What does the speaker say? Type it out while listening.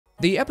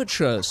The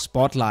Aputure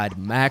Spotlight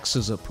Max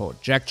is a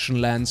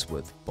projection lens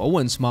with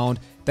Bowens-mount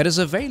that is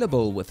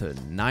available with a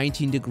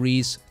 19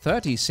 degrees,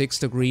 36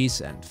 degrees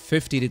and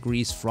 50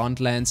 degrees front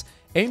lens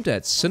aimed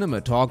at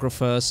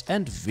cinematographers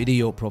and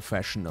video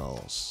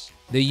professionals.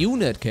 The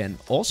unit can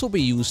also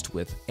be used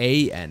with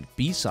A and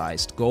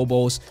B-sized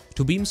Gobos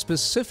to beam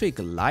specific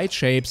light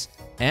shapes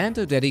and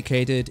a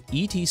dedicated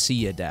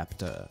ETC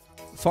adapter.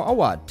 For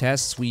our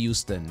tests we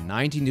used the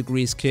 19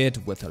 degrees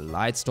kit with a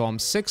Lightstorm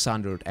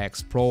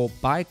 600X Pro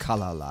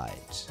bi-color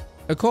light.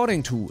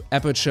 According to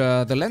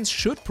Aputure, the lens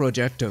should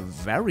project a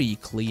very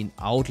clean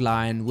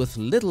outline with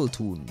little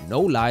to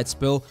no light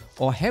spill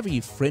or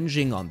heavy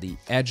fringing on the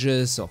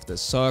edges of the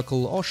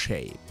circle or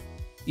shape.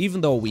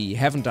 Even though we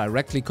haven't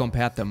directly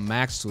compared the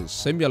Max to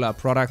similar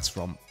products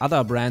from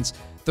other brands,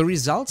 the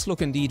results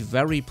look indeed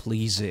very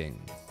pleasing.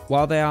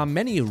 While there are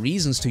many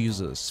reasons to use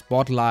a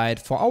spotlight,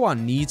 for our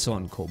needs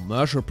on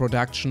commercial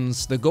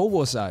productions, the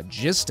Gobos are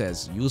just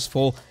as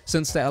useful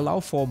since they allow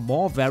for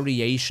more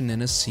variation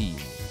in a scene.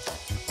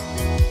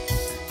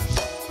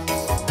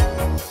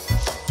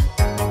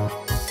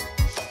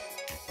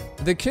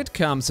 The kit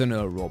comes in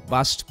a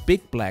robust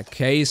big black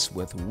case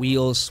with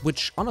wheels,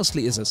 which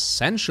honestly is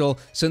essential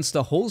since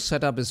the whole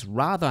setup is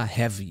rather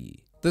heavy.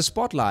 The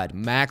Spotlight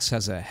Max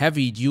has a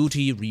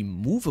heavy-duty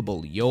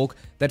removable yoke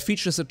that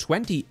features a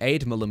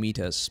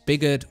 28mm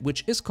spigot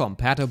which is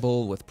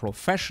compatible with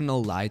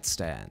professional light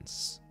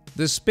stands.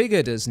 The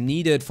spigot is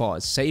needed for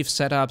a safe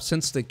setup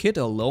since the kit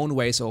alone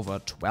weighs over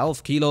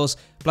 12 kilos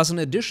plus an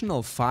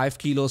additional 5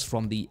 kilos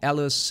from the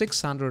LS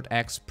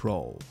 600X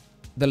Pro.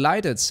 The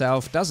light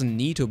itself doesn't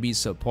need to be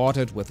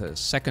supported with a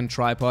second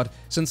tripod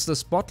since the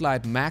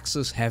Spotlight Max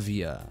is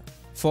heavier.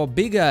 For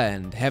bigger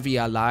and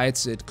heavier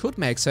lights, it could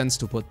make sense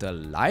to put the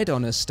light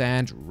on a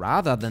stand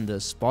rather than the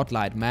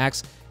Spotlight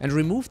Max and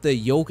remove the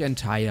yoke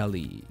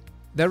entirely.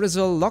 There is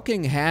a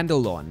locking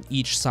handle on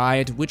each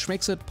side which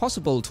makes it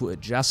possible to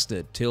adjust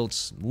the tilt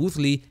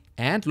smoothly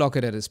and lock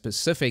it at a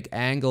specific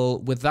angle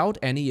without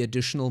any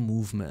additional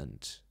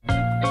movement.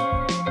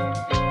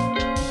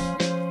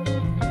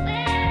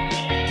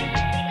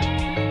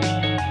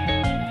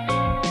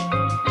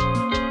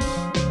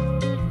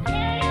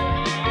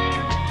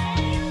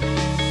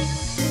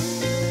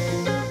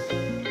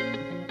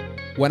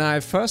 When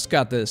I first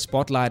got the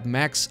Spotlight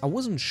Max, I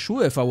wasn't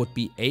sure if I would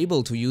be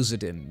able to use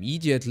it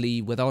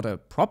immediately without a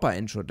proper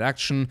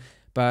introduction,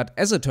 but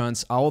as it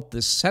turns out,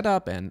 the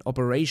setup and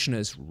operation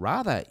is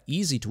rather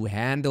easy to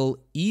handle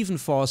even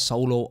for a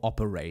solo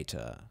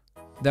operator.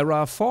 There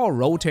are 4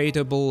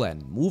 rotatable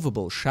and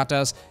movable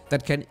shutters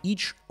that can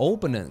each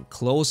open and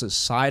close a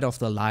side of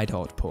the light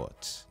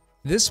output.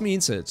 This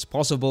means it's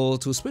possible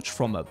to switch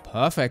from a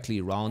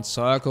perfectly round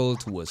circle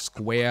to a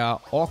square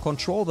or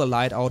control the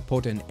light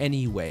output in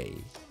any way.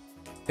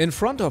 In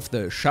front of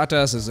the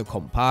shutters is a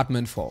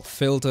compartment for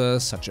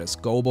filters such as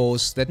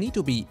Gobos that need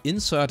to be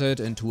inserted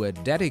into a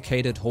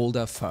dedicated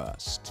holder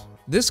first.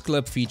 This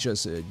clip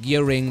features a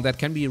gear ring that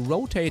can be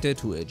rotated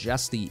to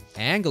adjust the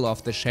angle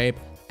of the shape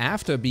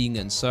after being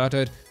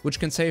inserted,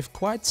 which can save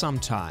quite some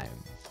time.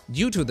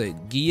 Due to the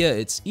gear,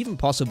 it's even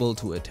possible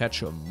to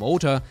attach a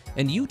motor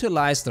and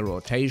utilize the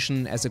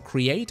rotation as a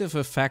creative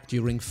effect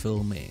during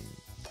filming.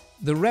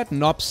 The red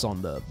knobs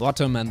on the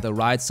bottom and the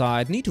right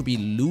side need to be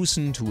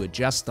loosened to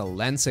adjust the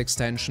lens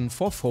extension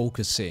for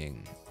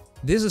focusing.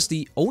 This is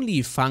the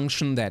only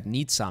function that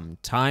needs some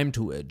time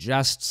to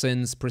adjust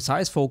since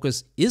precise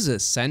focus is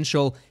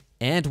essential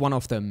and one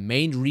of the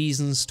main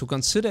reasons to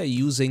consider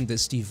using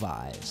this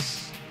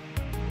device.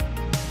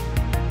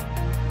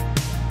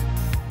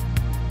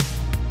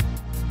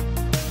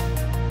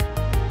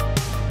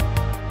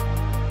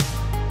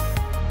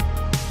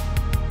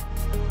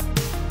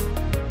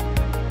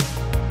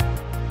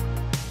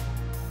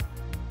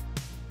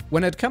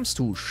 When it comes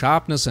to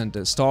sharpness and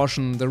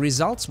distortion, the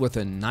results with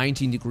a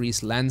 19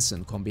 degrees lens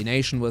in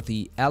combination with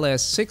the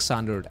LS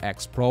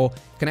 600X Pro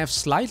can have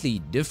slightly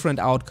different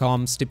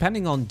outcomes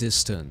depending on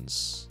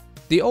distance.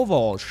 The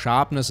overall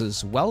sharpness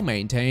is well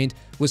maintained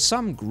with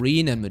some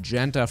green and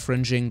magenta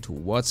fringing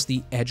towards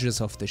the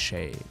edges of the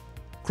shape.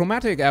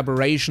 Chromatic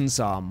aberrations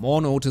are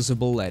more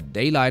noticeable at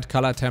daylight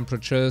color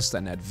temperatures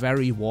than at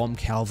very warm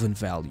Kelvin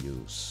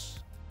values.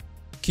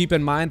 Keep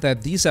in mind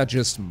that these are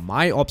just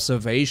my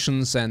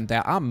observations and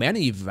there are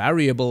many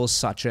variables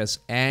such as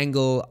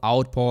angle,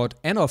 output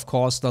and of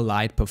course the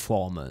light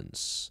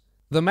performance.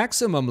 The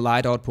maximum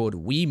light output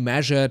we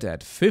measured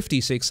at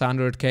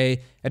 5600K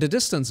at a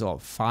distance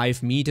of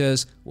 5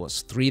 meters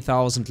was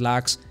 3000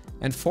 lux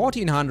and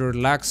 1400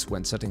 lux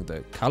when setting the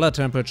color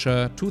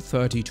temperature to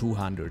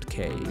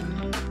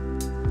 3200K.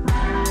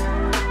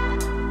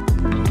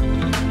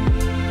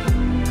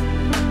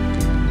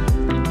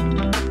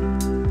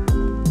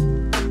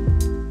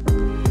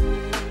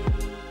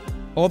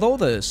 Although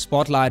the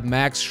Spotlight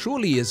Max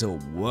surely is a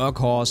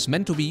workhorse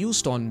meant to be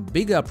used on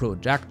bigger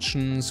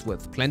productions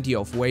with plenty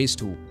of ways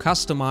to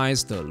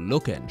customize the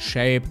look and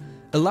shape,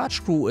 a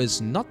large crew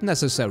is not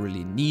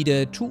necessarily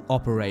needed to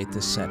operate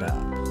the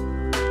setup.